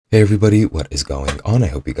Hey everybody, what is going on? I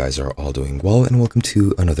hope you guys are all doing well and welcome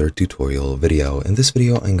to another tutorial video. In this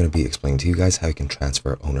video, I'm going to be explaining to you guys how you can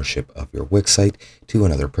transfer ownership of your Wix site to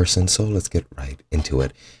another person. So let's get right into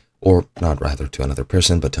it. Or not rather to another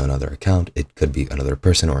person, but to another account. It could be another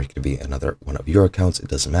person or it could be another one of your accounts. It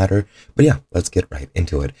doesn't matter. But yeah, let's get right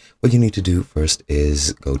into it. What you need to do first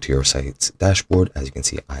is go to your site's dashboard. As you can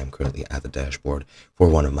see, I am currently at the dashboard for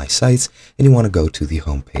one of my sites, and you want to go to the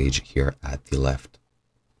home page here at the left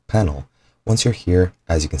panel. Once you're here,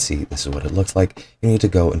 as you can see, this is what it looks like. You need to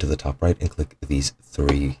go into the top right and click these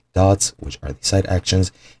three dots, which are the site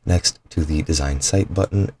actions, next to the design site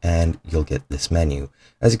button, and you'll get this menu.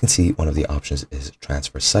 As you can see, one of the options is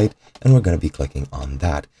transfer site, and we're going to be clicking on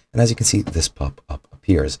that. And as you can see, this pop-up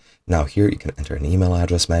appears. Now here you can enter an email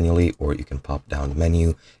address manually, or you can pop down the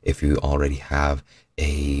menu if you already have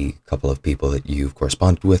a couple of people that you've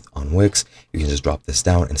corresponded with on Wix. You can just drop this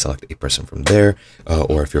down and select a person from there,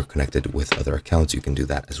 or if you're connected with other accounts, you can do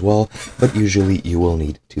that as well. But usually you will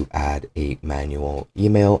need to add a manual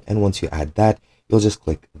email, and once you add that, you'll just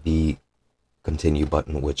click the continue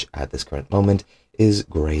button, which at this current moment is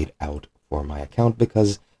grayed out for my account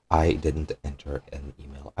because I didn't enter an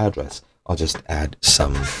email address. I'll just add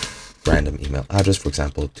some random email address, for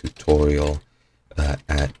example, tutorial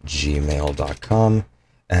at gmail.com.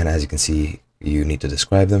 And as you can see, you need to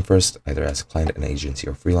describe them first, either as a client, an agency,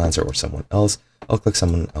 or freelancer, or someone else. I'll click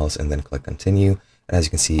someone else and then click continue. And as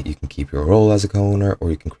you can see, you can keep your role as a co-owner, or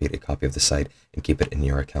you can create a copy of the site and keep it in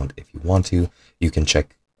your account if you want to. You can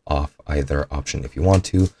check off either option if you want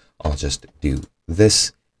to. I'll just do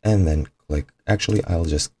this and then click. Actually, I'll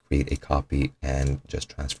just create a copy and just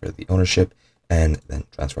transfer the ownership and then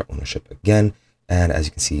transfer ownership again. And as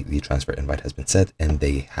you can see, the transfer invite has been set and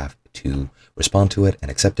they have to respond to it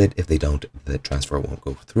and accept it. If they don't, the transfer won't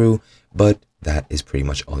go through. But that is pretty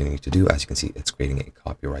much all you need to do. As you can see, it's creating a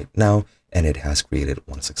copy right now and it has created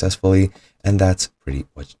one successfully. And that's pretty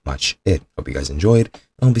much it. Hope you guys enjoyed.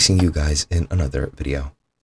 I'll be seeing you guys in another video.